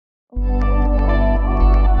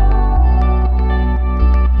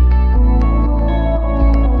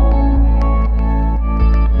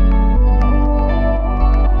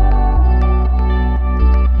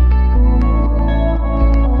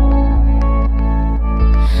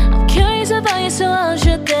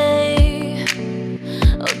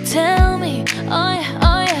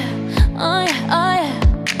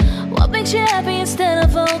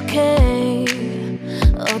okay.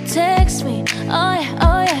 Oh, text me, oh yeah,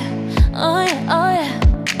 oh yeah, oh yeah, oh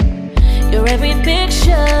yeah. Your every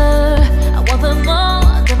picture, I want them all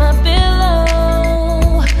under my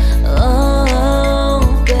pillow.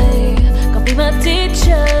 Oh, babe, gonna be my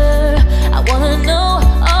teacher. I wanna know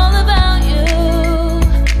all about you.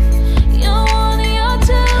 You're one and you're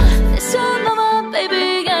two. It's all about my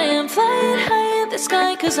baby. I am flying high in the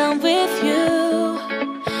sky 'cause I'm with you.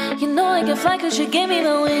 You know I can fly 'cause you gave me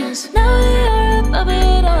the wings. Now you're above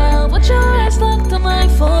it all. With your eyes locked on mine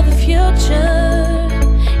for the future.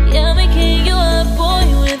 Yeah, making you a boy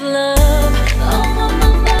with love. Oh my, my,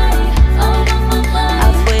 my, oh my, my, my.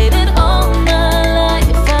 I've waited all my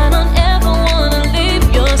life. I don't ever wanna leave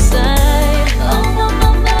your side. Oh my,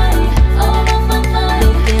 my, my, oh my, my, my.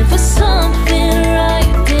 Looking for something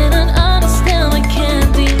right. Didn't understand, I can't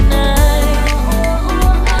deny.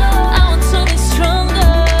 I want something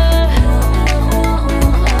stronger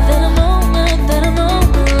than a moment, than a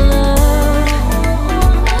moment, love.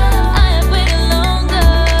 I have waited longer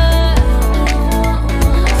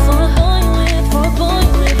for a boy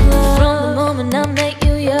with love. From the moment I met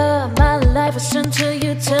you, yeah, my life was turned to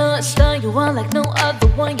you till I start you on like no other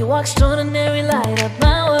one. You extraordinary, light up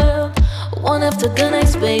my world. One after the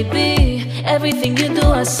next, baby. Everything you do,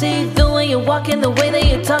 I see. The way you're walking, the way that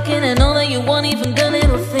you're talking, and all that you want, even the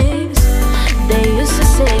little things. They used to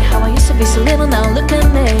say how I used to be so little, now look at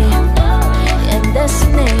me. And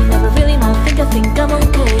destiny, never really mind, I think I'm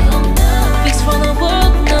okay. Peace for the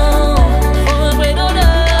world, no, for a great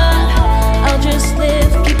order. I'll just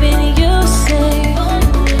live, keeping you safe.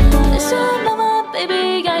 Listen, mama,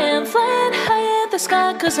 baby, I am flying high in the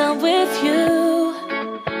sky 'cause I'm with you.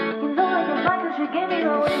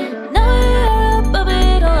 Now you're above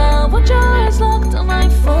it all. Want your eyes locked on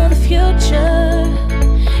mine for the future.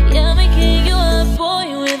 Yeah, making you a boy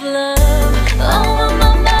with love. Oh my,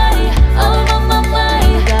 my, my, oh my, my, my.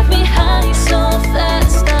 You got me high so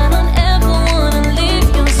fast, I don't ever wanna leave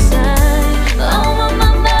your side. Oh my,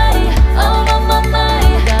 my, my, oh my, my, my.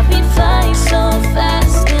 You got me flying so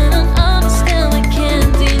fast, can't understand, I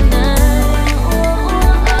can't deny.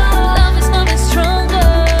 Love is nothing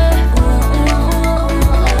stronger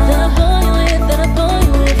than a boy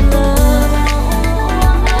with love.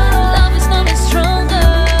 Love is nothing stronger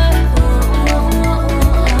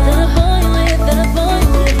than a boy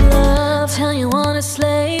with love. Tell you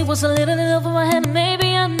honestly, was a little over my head, maybe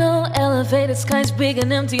I know. Elevated skies, big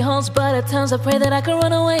and empty halls, but at times I pray that I could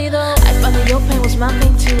run away though. I found that your pain was my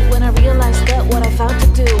pain too, when I realized that what I vowed to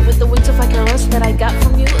do with the wings of like a rust that I got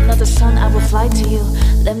from you. Another sun, I will fly to you.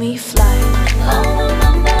 Let me fly. Oh,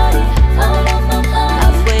 my, my,